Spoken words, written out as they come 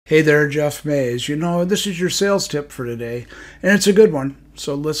Hey there, Jeff Mays. This is your sales tip for today, and it's a good one,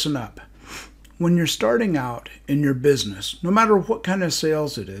 so listen up. When you're starting out in your business, no matter what kind of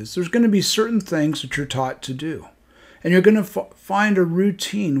sales it is, there's going to be certain things that you're taught to do. And you're going to find a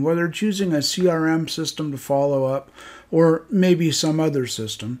routine, whether it's using a CRM system to follow up or maybe some other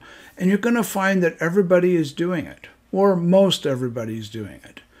system, and you're going to find that everybody is doing it, or most everybody is doing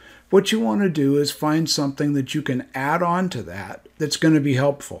it. What you want to do is find something that you can add on to that that's going to be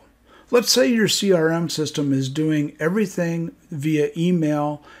helpful. Let's say your CRM system is doing everything via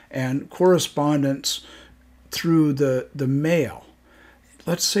email and correspondence through the mail.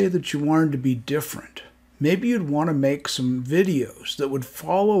 Let's say that you wanted to be different. Maybe you'd want to make some videos that would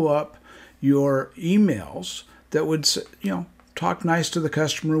follow up your emails that would, talk nice to the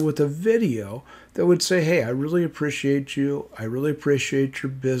customer with a video that would say, hey, I really appreciate you. I really appreciate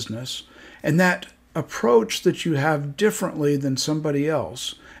your business. And that approach that you have differently than somebody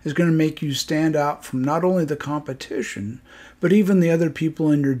else is going to make you stand out from not only the competition, but even the other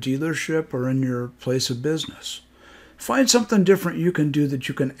people in your dealership or in your place of business. Find something different you can do that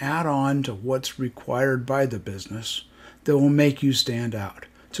you can add on to what's required by the business that will make you stand out.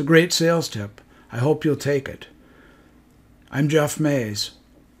 It's a great sales tip. I hope you'll take it. I'm Jeff Mays.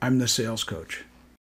 I'm the sales coach.